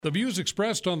The views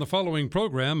expressed on the following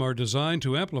program are designed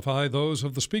to amplify those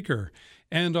of the speaker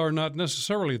and are not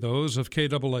necessarily those of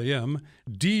KAAM,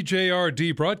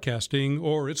 DJRD Broadcasting,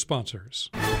 or its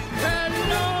sponsors.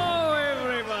 Hello,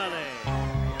 everybody!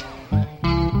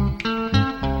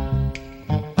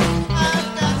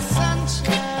 I've got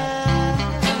sunshine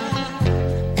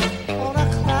on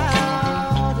a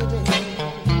cloudy day.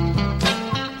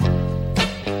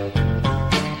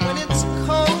 When it's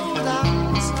cold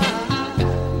outside,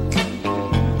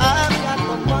 I've got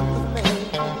the month of May.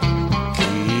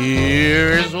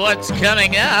 Here's what's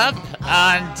coming up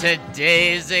on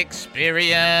today's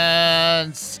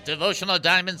experience. Devotional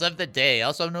Diamonds of the Day,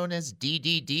 also known as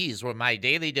DDDs, where my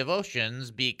daily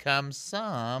devotions become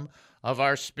some of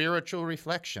our spiritual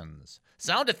reflections.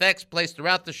 Sound effects placed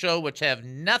throughout the show which have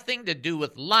nothing to do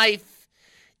with life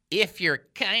if you're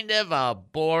kind of a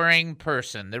boring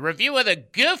person. The review of the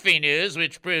goofy news,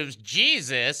 which proves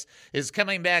Jesus is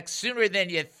coming back sooner than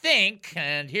you think.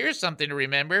 And here's something to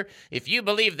remember. If you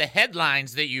believe the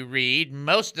headlines that you read,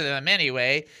 most of them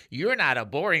anyway, you're not a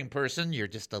boring person. You're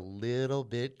just a little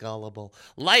bit gullible.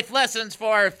 Life lessons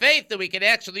for our faith that we could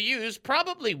actually use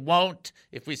probably won't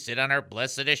if we sit on our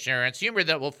blessed assurance. Humor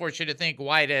that will force you to think,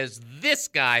 why does this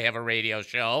guy have a radio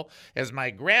show? As my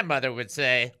grandmother would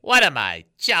say, what am I,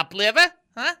 chop liver?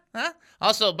 Huh?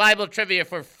 Also, Bible trivia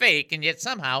for fake and yet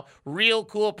somehow real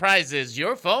cool prizes,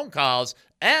 your phone calls,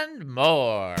 and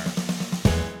more.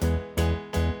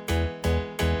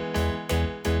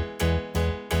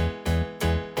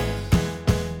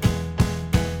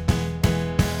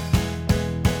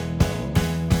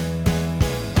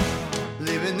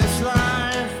 Living this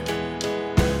life,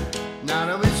 not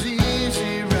always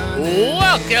easy running.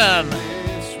 Welcome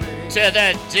to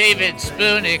the David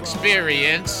Spoon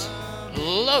Experience,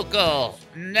 local,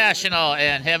 national,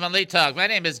 and heavenly talk. My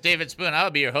name is David Spoon. I'll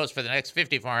be your host for the next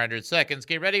 5,400 seconds.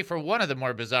 Get ready for one of the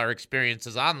more bizarre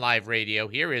experiences on live radio.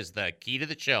 Here is the key to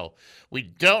the show. We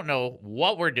don't know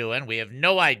what we're doing. We have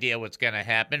no idea what's going to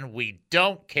happen. We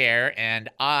don't care, and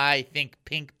I think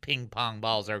pink ping pong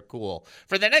balls are cool.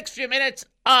 For the next few minutes,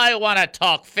 I want to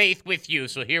talk faith with you,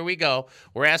 so here we go.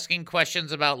 We're asking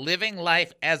questions about living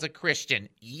life as a Christian.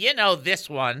 You know this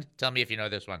one. Tell me if you know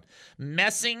this one.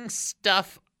 Messing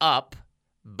stuff up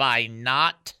by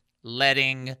not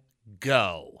letting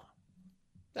go.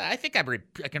 I think I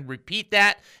can repeat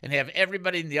that and have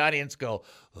everybody in the audience go,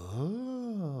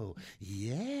 oh,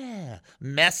 yeah.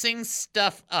 Messing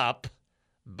stuff up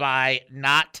by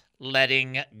not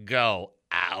letting go.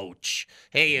 Ouch.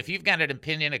 Hey, if you've got an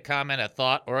opinion, a comment, a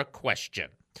thought, or a question,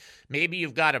 maybe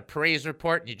you've got a praise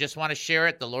report and you just want to share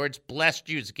it. The Lord's blessed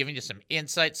you. He's giving you some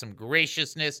insight, some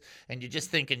graciousness, and you're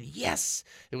just thinking, yes,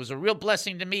 it was a real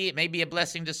blessing to me. It may be a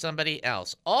blessing to somebody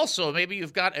else. Also, maybe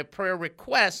you've got a prayer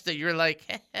request that you're like,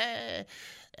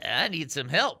 I need some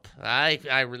help.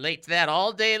 I relate to that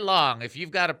all day long. If you've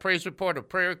got a praise report, a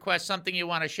prayer request, something you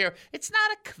want to share, it's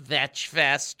not a kvetch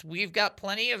fest. We've got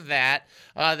plenty of that.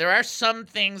 There are some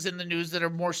things in the news that are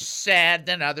more sad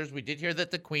than others. We did hear that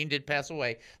the Queen did pass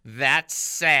away. That's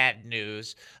sad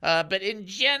news. But in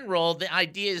general, the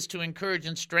idea is to encourage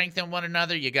and strengthen one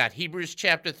another. You got Hebrews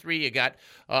chapter 3. You got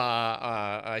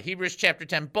Hebrews chapter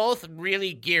 10. Both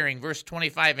really gearing, verse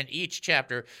 25 in each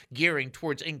chapter, gearing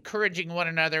towards encouraging one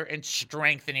another and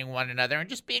strengthening one another and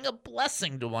just being a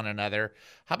blessing to one another.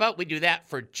 How about we do that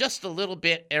for just a little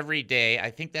bit every day?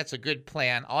 I think that's a good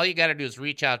plan. All you got to do is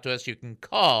reach out to us. You can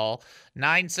call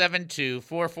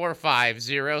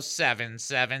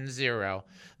 972-445-0770.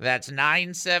 That's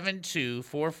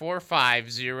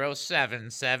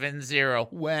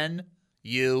 972-445-0770 when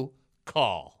you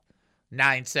call.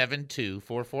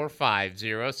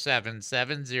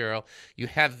 972-445-0770. You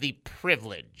have the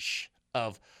privilege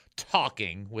of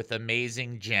talking with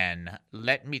amazing Jen.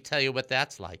 Let me tell you what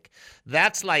that's like.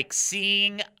 That's like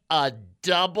seeing a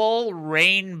double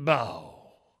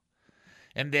rainbow.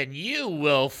 And then you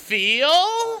will feel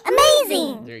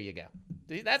amazing. There you go.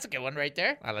 That's a good one right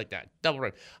there. I like that. Double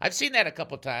rainbow. I've seen that a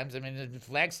couple times. I mean, in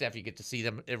Flagstaff, you get to see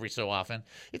them every so often.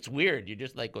 It's weird. You're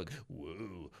just like,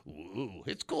 whoa, whoa.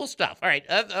 It's cool stuff. All right.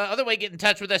 Other way to get in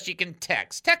touch with us, you can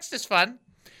text. Text is fun.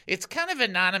 It's kind of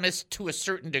anonymous to a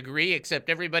certain degree, except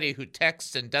everybody who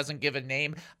texts and doesn't give a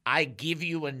name, I give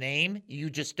you a name. You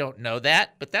just don't know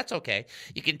that, but that's okay.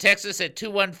 You can text us at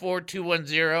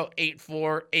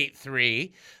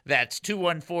 214-210-8483. That's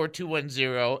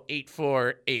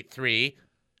 214-210-8483.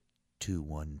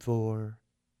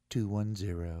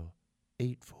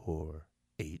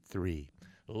 214-210-8483.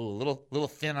 Ooh, little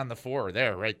thin on the four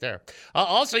there, right there.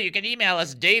 Also, you can email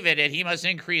us, David at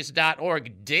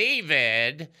hemustincrease.org.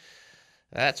 David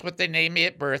That's what they named me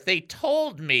at birth. They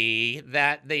told me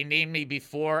that they named me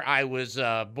before I was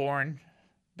born.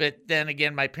 But then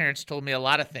again, my parents told me a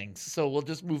lot of things. So we'll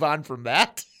just move on from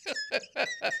that.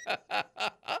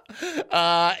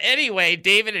 Anyway,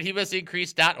 David at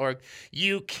hemustincrease.org.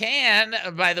 You can,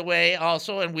 by the way,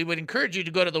 also, and we would encourage you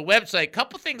to go to the website.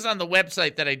 Couple things on the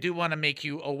website that I do want to make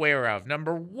you aware of.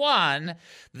 Number one,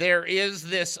 there is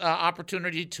this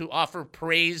opportunity to offer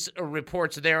praise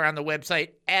reports there on the website,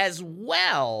 as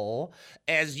well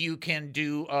as you can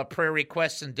do prayer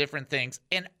requests and different things.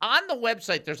 And on the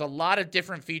website, there's a lot of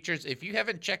different features. If you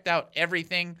haven't checked out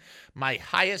everything, my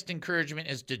highest encouragement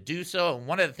is to do so. And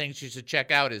one of the things you should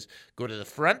check out is go to the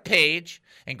front page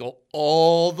and go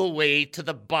all the way to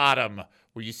the bottom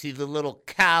where you see the little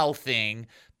cow thing.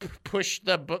 Push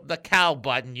the cow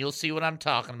button. You'll see what I'm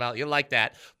talking about. You'll like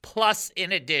that. Plus,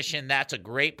 in addition, that's a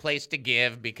great place to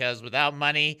give, because without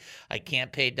money, I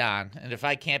can't pay Don. And if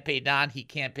I can't pay Don, he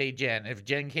can't pay Jen. If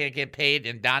Jen can't get paid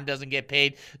and Don doesn't get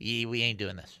paid, we ain't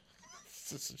doing this.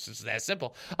 It's that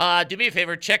simple. Do me a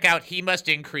favor. Check out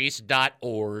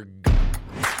hemustincrease.org.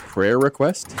 Prayer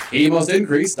request?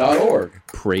 hemustincrease.org.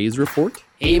 Praise report?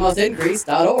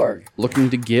 hemustincrease.org. Looking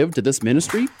to give to this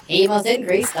ministry?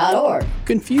 hemustincrease.org.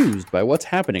 Confused by what's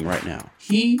happening right now?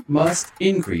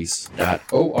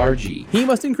 hemustincrease.org.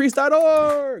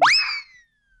 hemustincrease.org.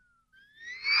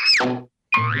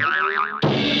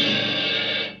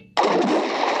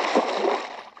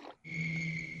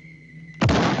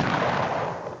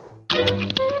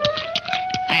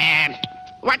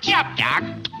 What's up, Doc?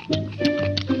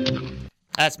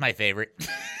 That's my favorite.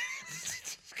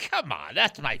 Come on,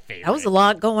 that's my favorite. That was a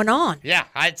lot going on. Yeah,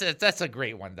 that's a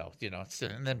great one, though.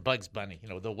 And then Bugs Bunny,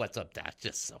 the what's up, Doc.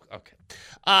 Just so, okay.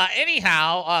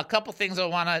 Anyhow, a couple things I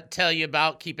want to tell you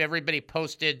about. Keep everybody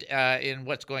posted in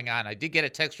what's going on. I did get a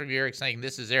text from Eric saying,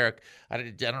 this is Eric. I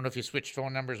don't know if you switched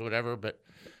phone numbers or whatever, but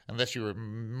unless you were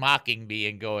mocking me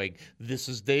and going, this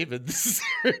is David, this is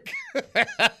Eric.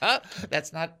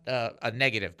 That's not a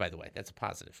negative, by the way. That's a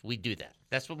positive. We do that.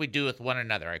 That's what we do with one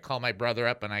another. I call my brother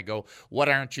up and I go, what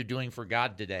aren't you doing for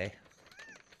God today?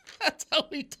 That's how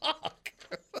we talk.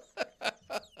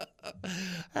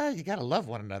 You got to love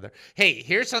one another. Hey,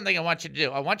 here's something I want you to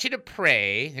do. I want you to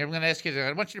pray. I'm going to ask you,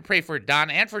 I want you to pray for Don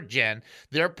and for Jen.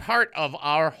 They're part of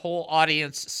our whole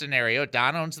audience scenario.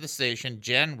 Don owns the station.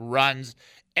 Jen runs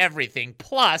everything.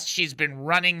 Plus, she's been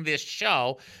running this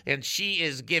show, and she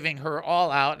is giving her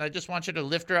all out. And I just want you to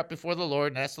lift her up before the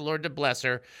Lord and ask the Lord to bless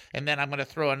her. And then I'm going to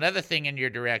throw another thing in your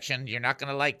direction. You're not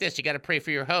going to like this. You got to pray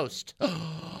for your host.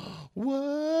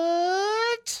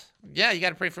 What? Yeah, you got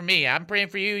to pray for me. I'm praying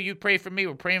for you. You pray for me.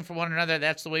 We're praying for one another.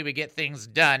 That's the way we get things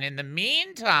done. In the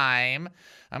meantime,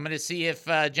 I'm going to see if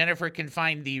Jennifer can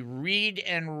find the Read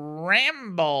and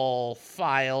Ramble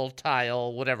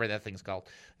tile, whatever that thing's called.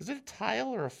 Is it a tile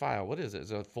or a file? What is it?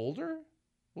 Is it a folder?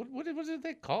 What is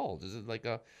it called? Is it like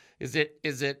a? Is it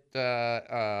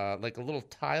like a little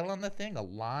tile on the thing? A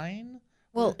line?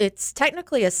 Well, it's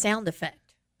technically a sound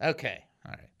effect. Okay,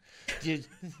 all right.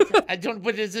 I don't.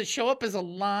 But does it show up as a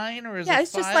line or as a Yeah, file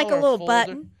it's just like or a little folder?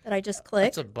 button that I just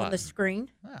clicked That's a button. on the screen,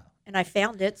 Oh. and I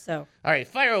found it. So All right,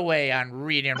 fire away on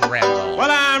Read and Ramble. Well,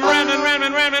 I'm ramming.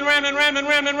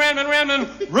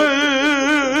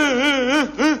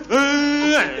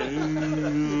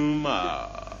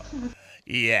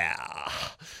 Yeah.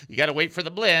 You got to wait for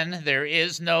the blin. There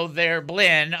is no there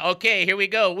blin. Okay, here we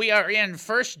go. We are in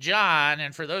 1 John,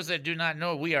 and for those that do not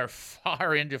know, we are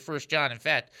far into 1 John. In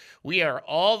fact, we are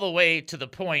all the way to the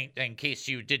point, in case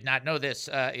you did not know this,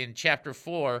 in chapter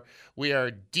 4. We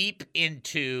are deep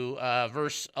into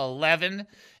verse 11,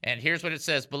 and here's what it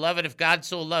says. Beloved, if God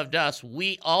so loved us,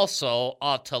 we also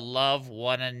ought to love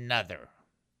one another.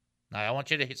 Now, I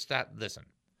want you to listen.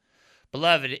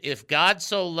 Beloved, if God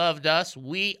so loved us,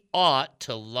 we ought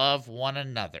to love one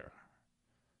another.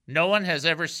 No one has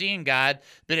ever seen God,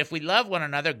 but if we love one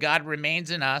another, God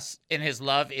remains in us, and his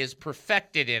love is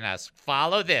perfected in us.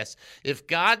 Follow this. If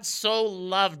God so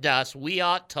loved us, we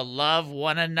ought to love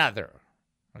one another.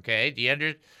 Okay, do you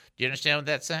understand what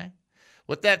that's saying?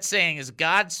 What that's saying is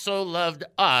God so loved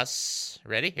us,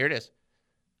 ready? Here it is,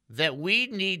 that we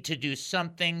need to do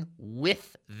something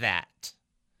with that.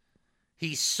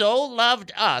 He so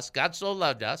loved us, God so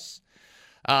loved us,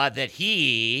 that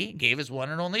he gave his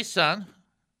one and only Son,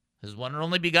 his one and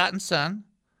only begotten Son,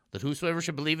 that whosoever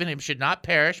should believe in him should not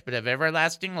perish, but have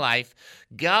everlasting life.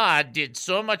 God did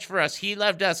so much for us. He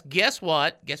loved us. Guess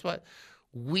what?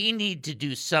 we need to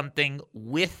do something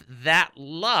with that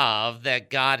love that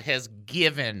God has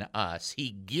given us. He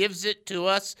gives it to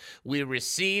us. We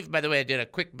receive. By the way, I did a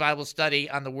quick Bible study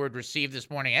on the word receive this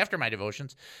morning after my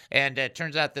devotions, and it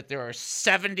turns out that there are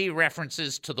 70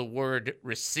 references to the word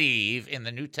receive in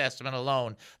the New Testament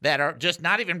alone that are just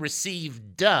not even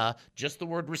received, just the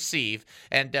word receive.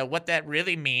 And what that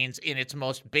really means in its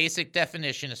most basic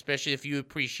definition, especially if you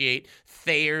appreciate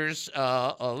Thayer's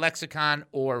lexicon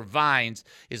or Vine's,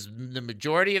 is the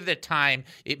majority of the time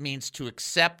it means to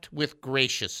accept with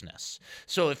graciousness.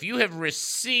 So if you have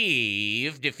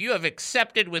received, if you have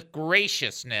accepted with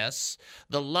graciousness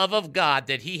the love of God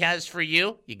that he has for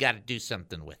you, you got to do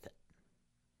something with it.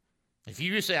 If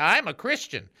you say, I'm a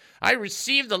Christian, I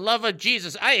receive the love of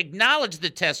Jesus, I acknowledge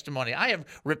the testimony, I have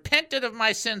repented of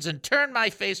my sins and turned my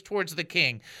face towards the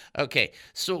King. Okay,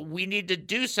 so we need to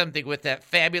do something with that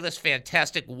fabulous,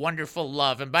 fantastic, wonderful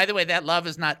love. And by the way, that love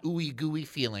is not ooey gooey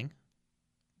feeling.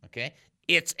 Okay?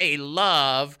 It's a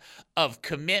love of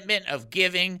commitment, of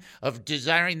giving, of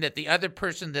desiring that the other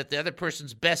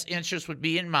person's best interest would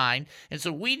be in mind. And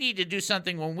so we need to do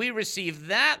something when we receive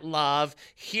that love.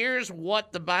 Here's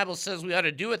what the Bible says we ought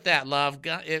to do with that love.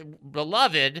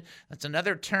 Beloved, that's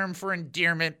another term for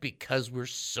endearment because we're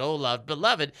so loved.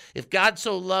 Beloved, if God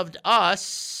so loved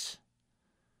us,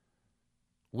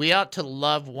 we ought to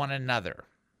love one another.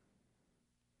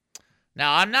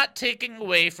 Now, I'm not taking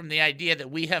away from the idea that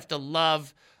we have to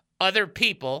love other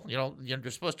people. You know,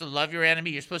 you're supposed to love your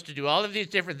enemy. You're supposed to do all of these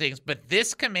different things. But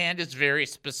this command is very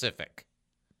specific.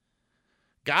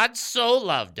 God so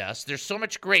loved us. There's so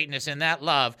much greatness in that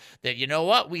love that, you know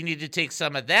what? We need to take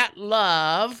some of that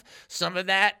love, some of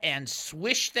that, and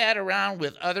swish that around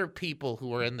with other people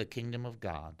who are in the kingdom of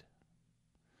God.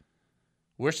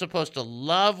 We're supposed to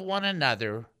love one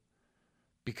another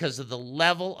because of the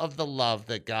level of the love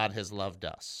that God has loved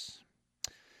us.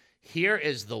 Here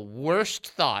is the worst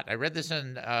thought. I read this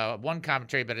in one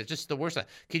commentary, but it's just the worst thought.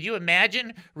 Could you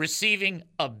imagine receiving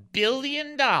 $1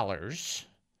 billion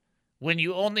when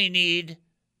you only need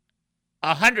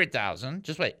 100,000?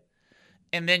 Just wait.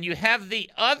 And then you have the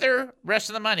other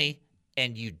rest of the money,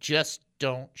 and you just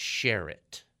don't share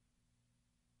it.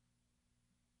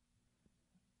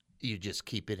 You just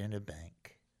keep it in a bank.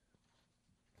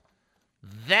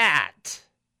 That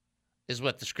is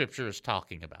what the scripture is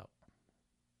talking about.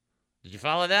 Did you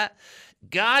follow that?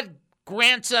 God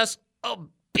grants us a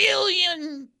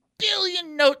billion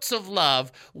notes of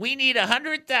love. We need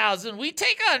 100,000. We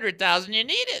take 100,000. You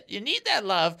need it. You need that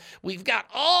love. We've got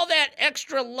all that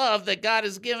extra love that God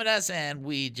has given us, and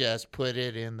we just put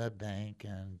it in the bank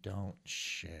and don't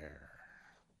share.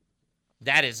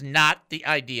 That is not the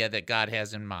idea that God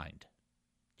has in mind.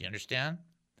 Do you understand?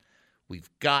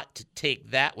 We've got to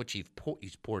take that which he's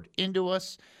poured into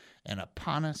us and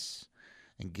upon us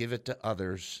and give it to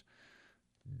others.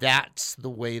 That's the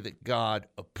way that God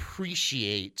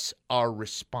appreciates our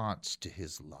response to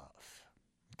his love.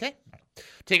 Okay?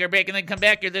 Take our break and then come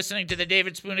back. You're listening to the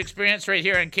David Spoon Experience right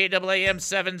here on KAAM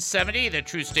 770, the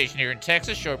true station here in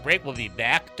Texas. Short break. We'll be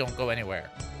back. Don't go anywhere.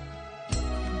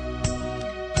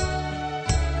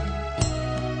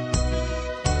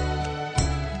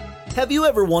 Have you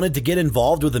ever wanted to get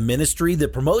involved with a ministry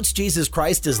that promotes Jesus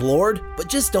Christ as Lord, but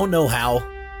just don't know how?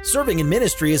 Serving in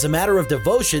ministry is a matter of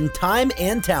devotion, time,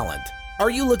 and talent. Are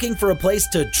you looking for a place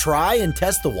to try and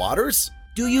test the waters?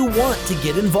 Do you want to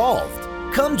get involved?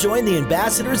 Come join the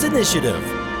Ambassadors Initiative.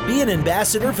 Be an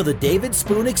ambassador for the David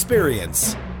Spoon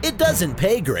Experience. It doesn't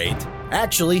pay great.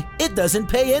 Actually, it doesn't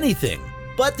pay anything.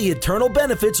 But the eternal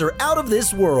benefits are out of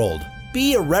this world.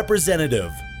 Be a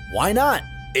representative. Why not?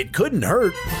 It couldn't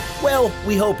hurt. Well,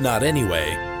 we hope not anyway.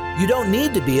 You don't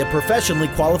need to be a professionally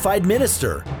qualified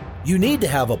minister. You need to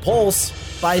have a pulse.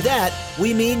 By that,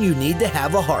 we mean you need to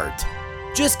have a heart.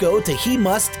 Just go to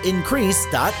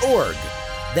hemustincrease.org.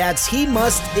 That's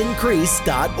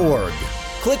hemustincrease.org.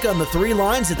 Click on the 3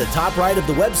 lines at the top right of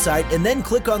the website and then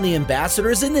click on the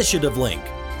Ambassadors Initiative link.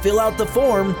 Fill out the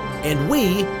form and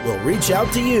we will reach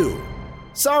out to you.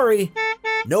 Sorry.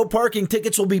 No parking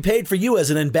tickets will be paid for you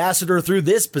as an ambassador through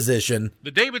this position.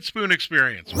 The David Spoon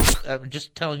Experience. I'm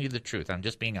just telling you the truth. I'm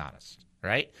just being honest,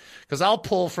 right? Because I'll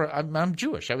pull from, I'm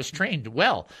Jewish. I was trained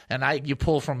well, and you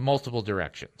pull from multiple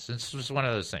directions. This was one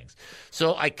of those things.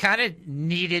 So I kind of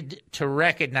needed to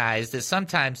recognize that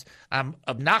sometimes I'm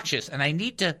obnoxious, and I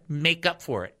need to make up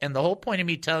for it. And the whole point of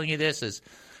me telling you this is,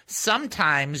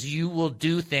 sometimes you will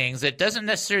do things that doesn't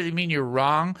necessarily mean you're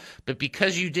wrong, but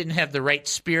because you didn't have the right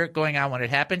spirit going on when it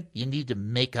happened, you need to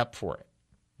make up for it.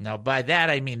 Now, by that,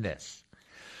 I mean this.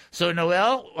 So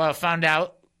Noel found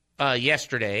out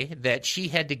yesterday that she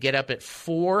had to get up at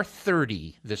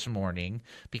 4:30 this morning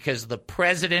because the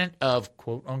president of,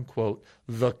 quote unquote,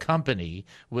 the company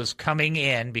was coming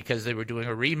in because they were doing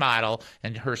a remodel,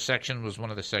 and her section was one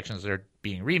of the sections that are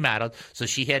being remodeled. So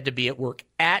she had to be at work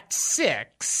at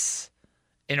 6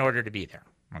 in order to be there.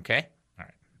 Okay? All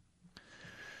right.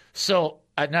 So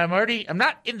now I'm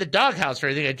not in the doghouse or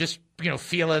anything. I just,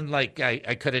 feeling like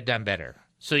I could have done better.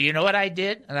 So you know what I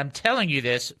did? And I'm telling you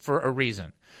this for a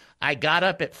reason. I got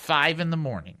up at 5 in the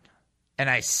morning, and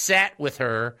I sat with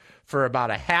her for about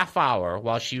a half hour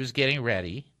while she was getting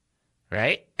ready,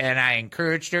 right? And I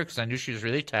encouraged her because I knew she was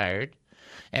really tired.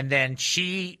 And then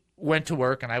she went to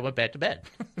work, and I went back to bed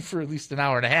for at least an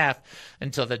hour and a half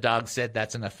until the dog said,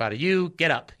 "That's enough out of you.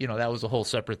 Get up." That was a whole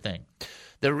separate thing.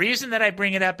 The reason that I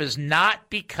bring it up is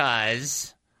not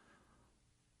because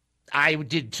I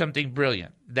did something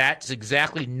brilliant. That's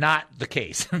exactly not the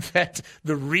case. In fact,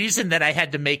 the reason that I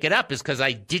had to make it up is because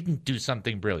I didn't do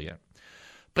something brilliant.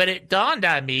 But it dawned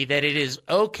on me that it is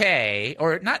okay,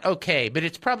 or not okay, but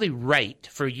it's probably right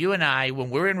for you and I when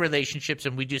we're in relationships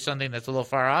and we do something that's a little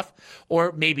far off,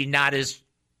 or maybe not as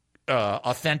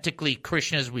authentically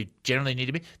Christian as we generally need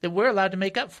to be, that we're allowed to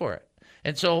make up for it.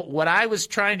 And so what I was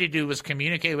trying to do was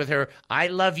communicate with her, I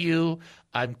love you.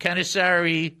 I'm kind of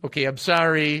sorry. Okay, I'm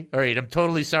sorry. All right, I'm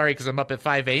totally sorry because I'm up at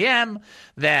 5 a.m.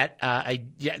 that I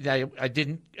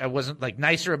wasn't like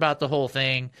nicer about the whole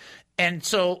thing. And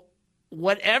so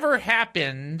whatever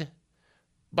happened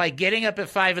by getting up at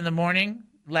 5 in the morning,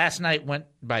 last night went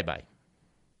bye-bye.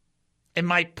 And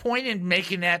my point in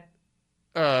making that,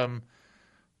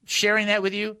 sharing that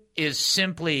with you is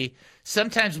simply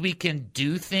sometimes we can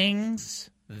do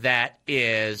things that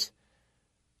is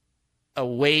a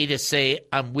way to say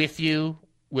I'm with you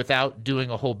without doing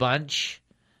a whole bunch,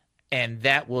 and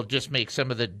that will just make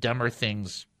some of the dumber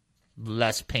things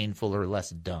less painful or less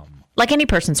dumb. Like any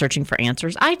person searching for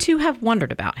answers, I too have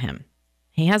wondered about him.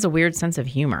 He has a weird sense of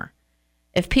humor.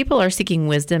 If people are seeking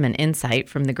wisdom and insight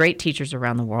from the great teachers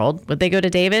around the world, would they go to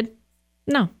David?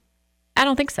 No, I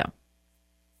don't think so.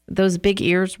 Those big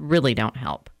ears really don't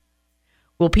help.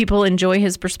 Will people enjoy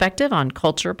his perspective on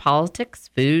culture, politics,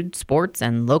 food, sports,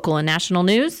 and local and national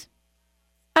news?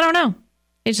 I don't know.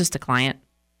 He's just a client.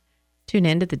 Tune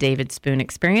in to the David Spoon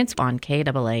Experience on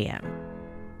KAAM.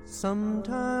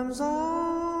 Sometimes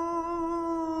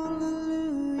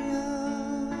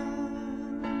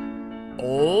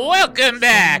Welcome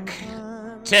back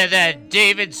to the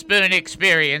David Spoon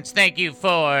Experience. Thank you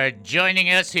for joining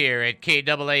us here at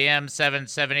KAAM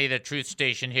 770, the truth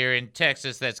station here in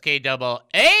Texas. That's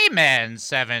KAAM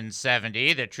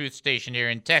 770, the truth station here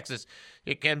in Texas.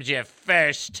 Here comes your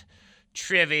first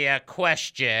trivia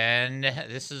question.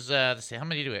 This is, let's see, how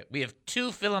many do we have? We have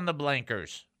 2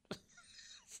 fill-in-the-blankers.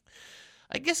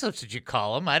 I guess that's what you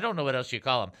call them. I don't know what else you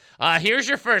call them. Here's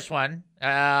your first one.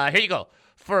 Here you go.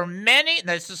 For many,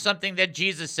 this is something that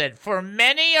Jesus said, for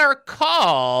many are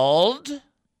called,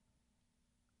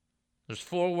 there's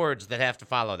 4 words that have to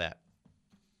follow that.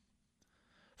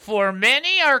 For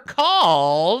many are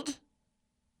called,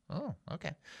 oh,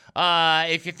 okay.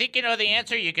 If you think you know the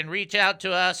answer, you can reach out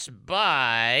to us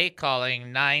by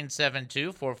calling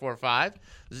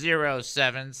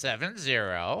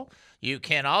 972-445-0770. You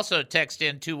can also text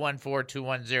in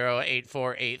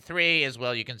 214-210-8483 as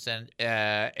well. You can send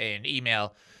an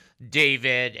email,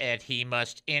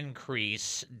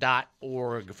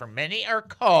 david@hemustincrease.org. For many are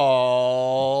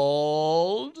called.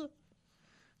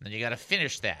 Then you got to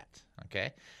finish that,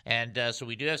 okay? And so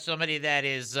we do have somebody that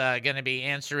is going to be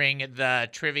answering the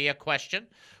trivia question,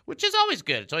 which is always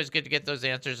good. It's always good to get those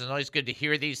answers, and always good to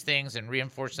hear these things and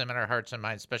reinforce them in our hearts and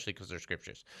minds, especially because they're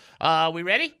scriptures. We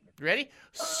ready? Ready?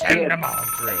 Send them on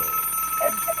through.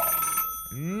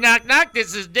 Knock, knock.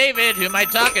 This is David. Who am I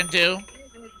talking to?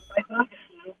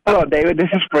 Hello, David. This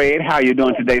is Fred. How are you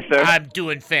doing today, sir? I'm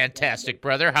doing fantastic,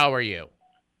 brother. How are you?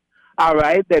 All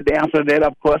right. The answer to that,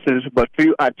 of course, is but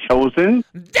few are chosen.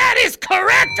 That is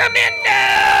correct, Amanda!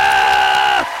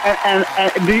 And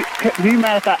do you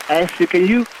mind if I ask you, can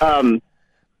you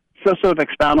sort of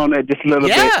expound on that just a little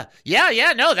bit?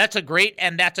 Yeah. No, that's a great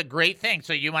thing.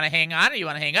 So you want to hang on or you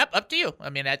want to hang up? Up to you. I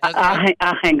mean, that doesn't.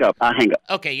 I'll hang up.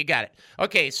 Okay, you got it.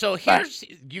 Okay, so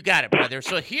you got it, brother.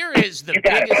 So here is the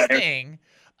biggest thing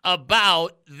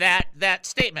about that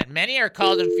statement. Many are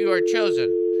called and few are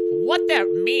chosen. What that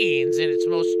means in its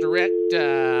most direct,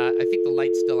 I think the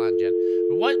light's still on, Jen.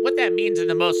 What that means in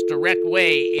the most direct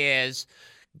way is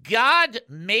God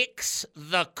makes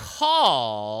the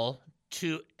call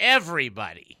to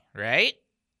everybody, right?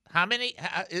 How many?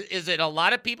 Is it a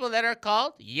lot of people that are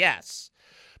called? Yes.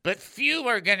 but few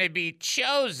are going to be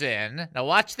chosen. Now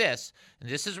watch this. And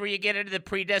this is where you get into the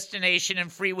predestination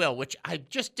and free will, which I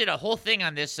just did a whole thing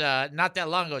on this not that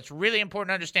long ago. It's really important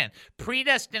to understand.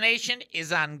 Predestination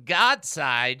is on God's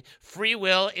side. Free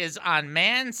will is on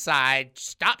man's side.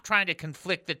 Stop trying to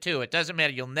conflict the two. It doesn't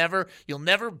matter. You'll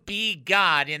never be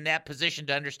God in that position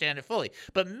to understand it fully.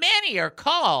 But many are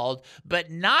called, but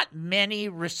not many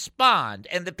respond.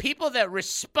 And the people that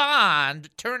respond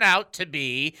turn out to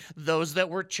be those that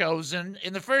were chosen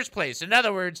in the first place. In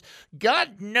other words,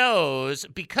 God knows,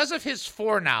 because of his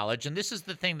foreknowledge, and this is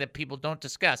the thing that people don't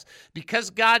discuss, because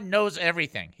God knows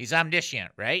everything. He's omniscient,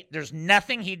 right? There's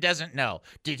nothing he doesn't know.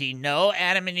 Did he know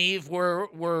Adam and Eve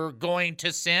were going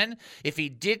to sin? If he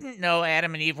didn't know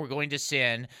Adam and Eve were going to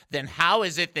sin, then how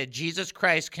is it that Jesus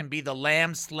Christ can be the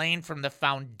lamb slain from the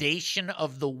foundation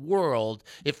of the world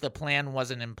if the plan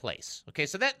wasn't in place? Okay,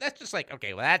 so that's just like,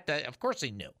 okay, well, that of course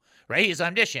he knew, right? He's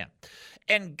omniscient.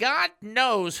 And God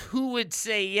knows who would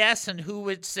say yes and who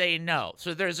would say no.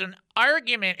 So there's an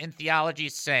argument in theology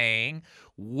saying,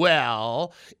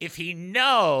 well, if he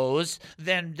knows,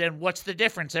 then what's the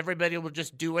difference? Everybody will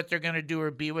just do what they're going to do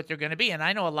or be what they're going to be. And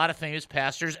I know a lot of famous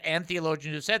pastors and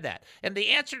theologians who said that. And the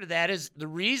answer to that is the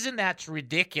reason that's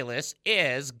ridiculous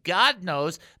is God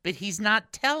knows, but he's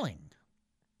not telling.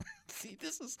 See,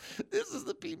 this is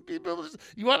the people.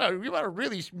 You want to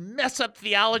really mess up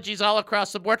theologies all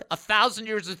across the board. 1,000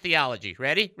 years of theology.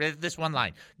 Ready? This one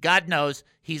line. God knows,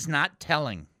 he's not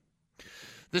telling.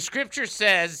 The scripture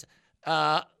says,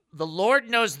 the Lord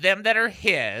knows them that are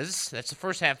his. That's the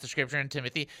first half of the scripture in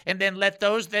Timothy. And then let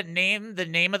those that name the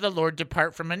name of the Lord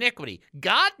depart from iniquity.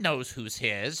 God knows who's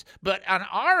his, but on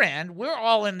our end, we're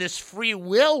all in this free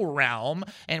will realm,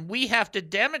 and we have to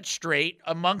demonstrate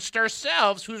amongst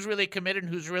ourselves who's really committed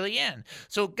and who's really in.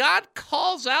 So God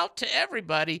calls out to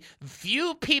everybody.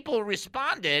 Few people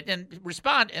respond, and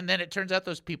then it turns out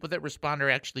those people that respond are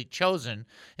actually chosen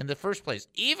in the first place.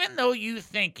 Even though you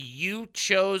think you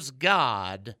chose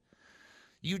God,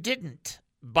 you didn't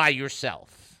by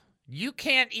yourself. You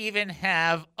can't even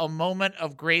have a moment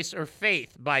of grace or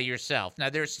faith by yourself. Now,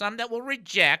 there's some that will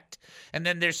reject, and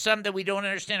then there's some that we don't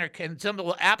understand, and some that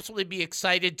will absolutely be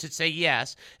excited to say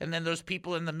yes, and then those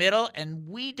people in the middle, and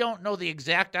we don't know the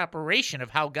exact operation of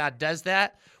how God does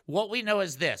that. What we know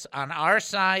is this. On our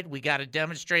side, we got to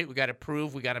demonstrate, we got to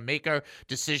prove, we got to make our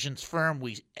decisions firm.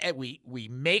 We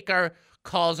make our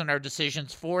calls and our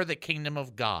decisions for the kingdom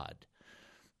of God.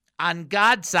 On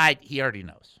God's side, he already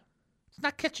knows. It's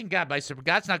not catching God by surprise.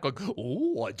 God's not going,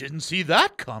 oh, I didn't see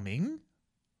that coming.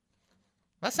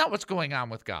 That's not what's going on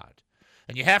with God.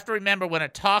 And you have to remember when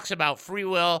it talks about free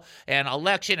will and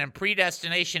election and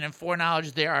predestination and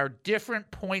foreknowledge, there are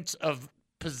different points of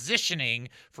positioning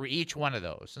for each one of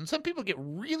those. And some people get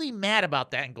really mad about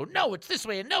that and go, no, it's this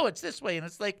way, and no, it's this way. And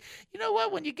it's like, you know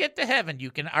what? When you get to heaven, you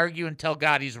can argue and tell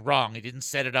God he's wrong. He didn't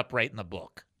set it up right in the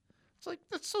book. It's like,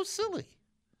 that's so silly.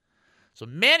 So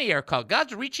many are called.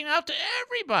 God's reaching out to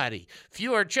everybody.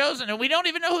 Few are chosen, and we don't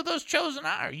even know who those chosen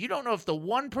are. You don't know if the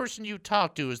one person you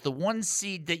talk to is the one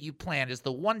seed that you plant, is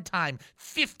the one time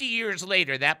 50 years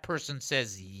later that person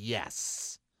says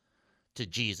yes to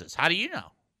Jesus. How do you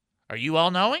know? Are you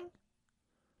all-knowing?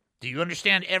 Do you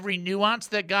understand every nuance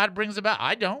that God brings about?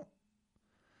 I don't.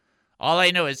 All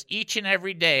I know is each and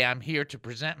every day I'm here to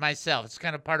present myself. It's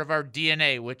kind of part of our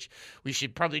DNA, which we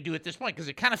should probably do at this point because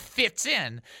it kind of fits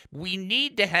in. We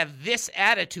need to have this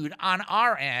attitude on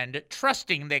our end,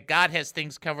 trusting that God has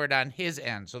things covered on his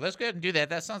end. So let's go ahead and do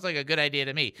that. That sounds like a good idea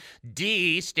to me.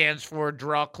 D stands for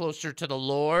draw closer to the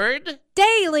Lord.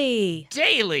 Daily.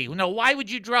 Daily. Now, why would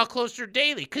you draw closer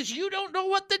daily? Because you don't know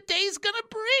what the day's going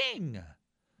to bring.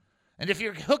 And if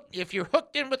you're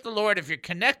hooked in with the Lord, if you're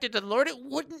connected to the Lord, it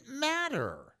wouldn't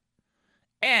matter.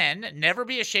 And never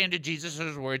be ashamed of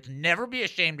Jesus' words. Never be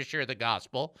ashamed to share the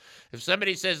gospel. If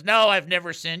somebody says, no, I've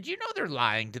never sinned, you know they're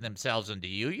lying to themselves and to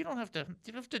you. You don't have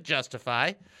to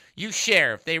justify. You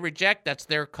share. If they reject, that's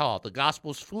their call. The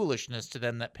gospel's foolishness to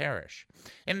them that perish.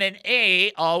 And then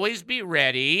A, always be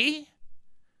ready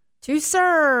to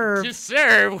serve. To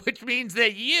serve, which means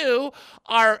that you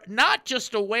are not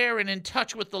just aware and in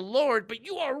touch with the Lord, but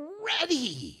you are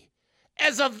ready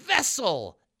as a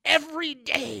vessel every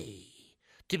day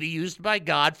to be used by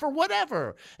God for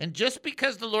whatever. And just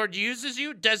because the Lord uses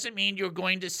you doesn't mean you're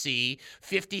going to see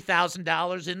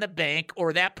 $50,000 in the bank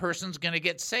or that person's going to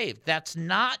get saved. That's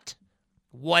not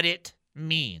what it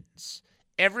means.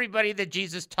 Everybody that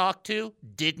Jesus talked to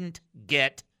didn't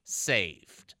get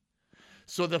saved.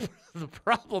 So the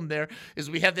problem there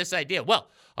is we have this idea, well,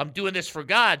 I'm doing this for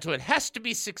God, so it has to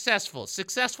be successful.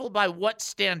 Successful by what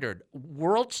standard?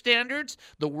 World standards?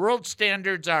 The world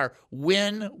standards are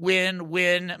win, win,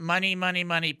 win, money, money,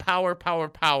 money, power, power,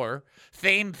 power,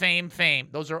 fame, fame, fame.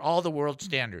 Those are all the world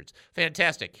standards.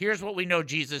 Fantastic. Here's what we know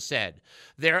Jesus said.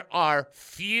 There are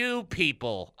few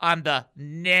people on the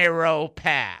narrow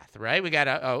path, right? We got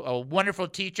a wonderful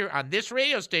teacher on this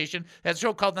radio station that's a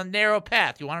show called The Narrow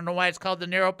Path. You want to know why it's called The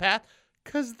Narrow Path?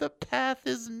 Because the path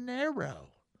is narrow.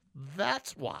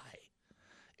 That's why.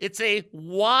 It's a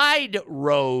wide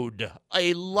road,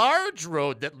 a large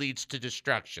road that leads to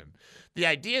destruction. The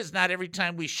idea is not every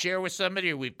time we share with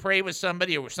somebody or we pray with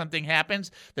somebody or something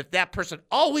happens that person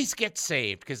always gets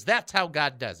saved, because that's how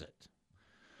God does it.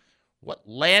 What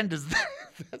land is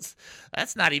that?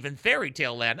 That's not even fairy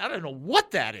tale land. I don't know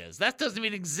what that is. That doesn't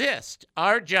even exist.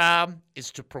 Our job is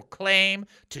to proclaim,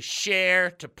 to share,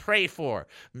 to pray for.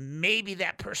 Maybe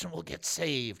that person will get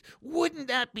saved. Wouldn't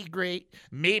that be great?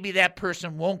 Maybe that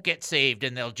person won't get saved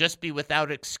and they'll just be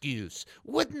without excuse.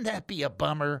 Wouldn't that be a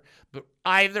bummer? But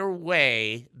either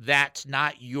way, that's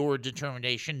not your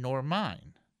determination nor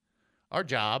mine. Our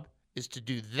job is to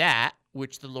do that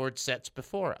which the Lord sets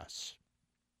before us.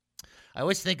 I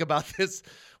always think about this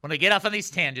when I get off on these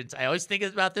tangents. I always think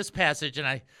about this passage,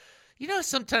 and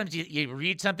sometimes you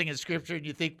read something in Scripture and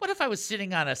you think, what if I was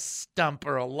sitting on a stump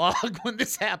or a log when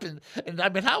this happened? And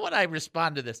how would I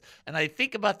respond to this? And I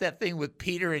think about that thing with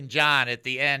Peter and John at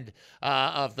the end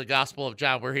of the Gospel of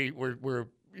John, where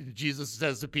Jesus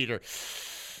says to Peter,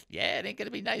 yeah, it ain't going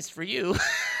to be nice for you.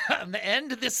 On the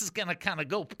end, this is going to kind of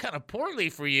go kind of poorly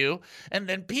for you. And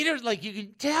then Peter's like, you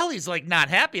can tell he's like not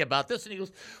happy about this. And he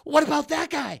goes, what about that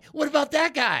guy? What about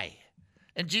that guy?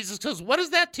 And Jesus goes, what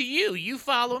is that to you? You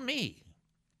follow me.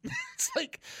 It's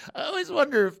like, I always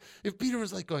wonder if Peter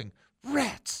was like going,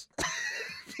 rats.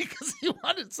 Because he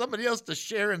wanted somebody else to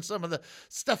share in some of the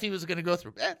stuff he was going to go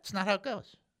through. That's not how it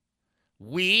goes.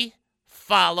 We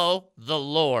follow the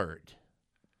Lord.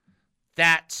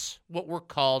 That's what we're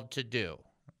called to do.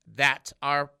 That's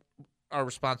our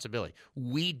responsibility.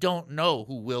 We don't know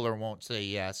who will or won't say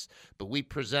yes, but we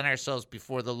present ourselves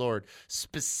before the Lord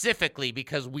specifically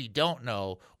because we don't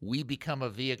know. We become a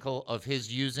vehicle of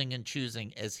his using and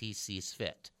choosing as he sees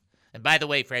fit. And by the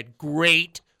way, Fred,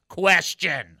 great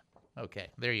question. Okay,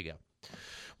 there you go.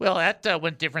 Well, that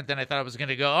went different than I thought it was going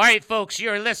to go. All right, folks,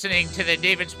 you're listening to the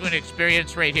David Spoon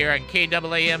Experience right here on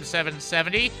KAAM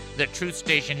 770, the truth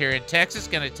station here in Texas.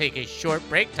 Going to take a short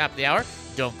break, top of the hour.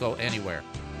 Don't go anywhere.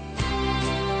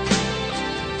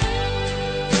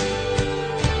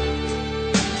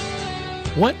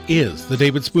 What is the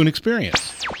David Spoon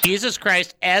Experience? Jesus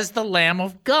Christ as the Lamb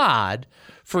of God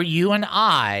for you and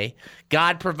I.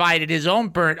 God provided his own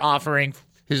burnt offering,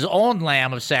 his own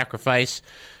lamb of sacrifice,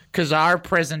 because our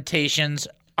presentations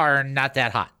are not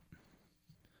that hot.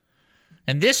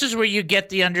 And this is where you get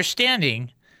the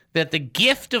understanding that the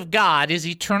gift of God is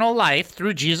eternal life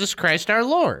through Jesus Christ our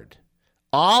Lord.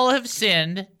 All have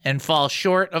sinned and fall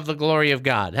short of the glory of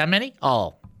God. How many?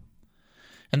 All.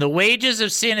 And the wages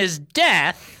of sin is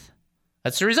death.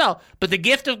 That's the result. But the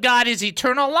gift of God is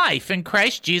eternal life in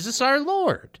Christ Jesus our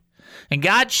Lord. And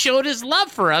God showed his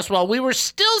love for us while we were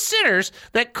still sinners,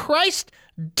 that Christ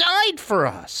died for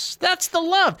us. That's the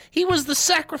love. He was the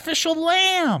sacrificial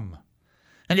lamb.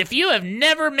 And if you have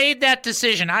never made that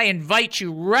decision, I invite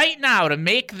you right now to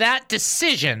make that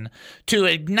decision to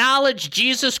acknowledge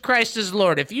Jesus Christ as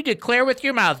Lord. If you declare with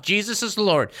your mouth Jesus is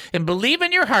Lord and believe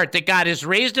in your heart that God has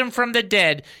raised him from the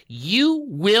dead, you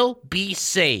will be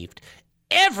saved.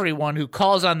 Everyone who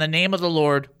calls on the name of the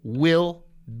Lord will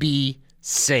be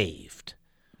saved.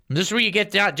 And this is where you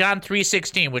get John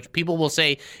 3:16, which people will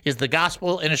say is the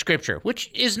gospel in a scripture, which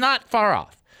is not far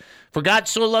off. For God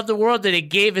so loved the world that he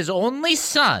gave his only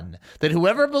Son, that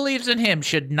whoever believes in him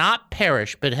should not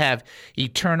perish but have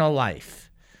eternal life.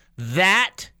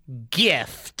 That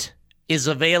gift is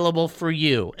available for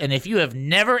you. And if you have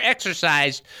never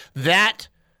exercised that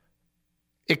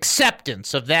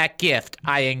acceptance of that gift,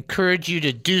 I encourage you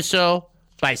to do so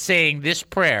by saying this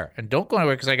prayer. And don't go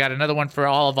anywhere, because I got another one for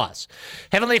all of us.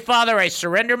 Heavenly Father, I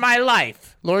surrender my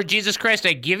life. Lord Jesus Christ,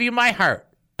 I give you my heart.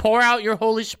 Pour out your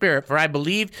Holy Spirit, for I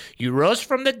believe you rose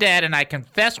from the dead, and I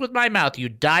confess with my mouth you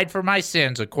died for my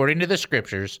sins according to the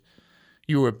Scriptures.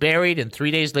 You were buried, and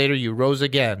 3 days later you rose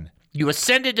again. You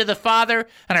ascended to the Father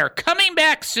and are coming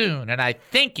back soon, and I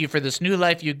thank you for this new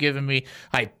life you've given me.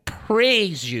 I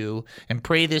praise you and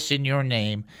pray this in your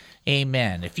name.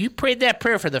 Amen. If you prayed that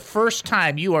prayer for the first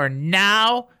time, you are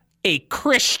now a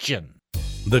Christian.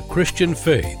 The Christian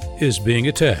faith is being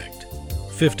attacked.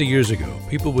 50 years ago,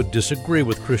 people would disagree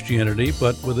with Christianity,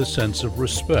 but with a sense of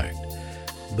respect.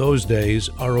 Those days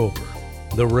are over.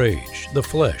 The rage, the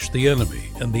flesh, the enemy,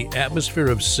 and the atmosphere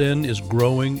of sin is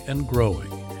growing and growing.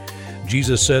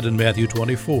 Jesus said in Matthew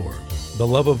 24, "The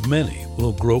love of many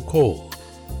will grow cold."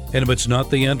 And if it's not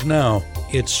the end now,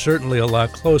 it's certainly a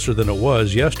lot closer than it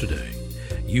was yesterday.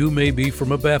 You may be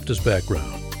from a Baptist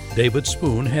background. David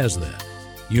Spoon has that.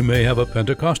 You may have a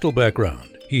Pentecostal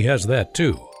background. He has that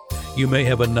too. You may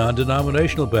have a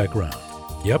non-denominational background.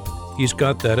 Yep, he's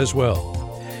got that as well.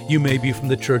 You may be from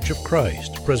the Church of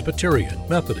Christ, Presbyterian,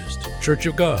 Methodist, Church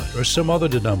of God, or some other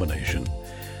denomination.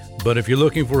 But if you're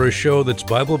looking for a show that's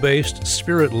Bible-based,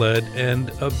 Spirit-led,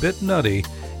 and a bit nutty,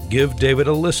 give David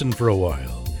a listen for a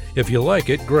while. If you like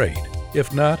it, great.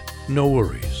 If not, no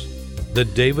worries. The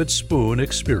David Spoon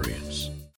Experience.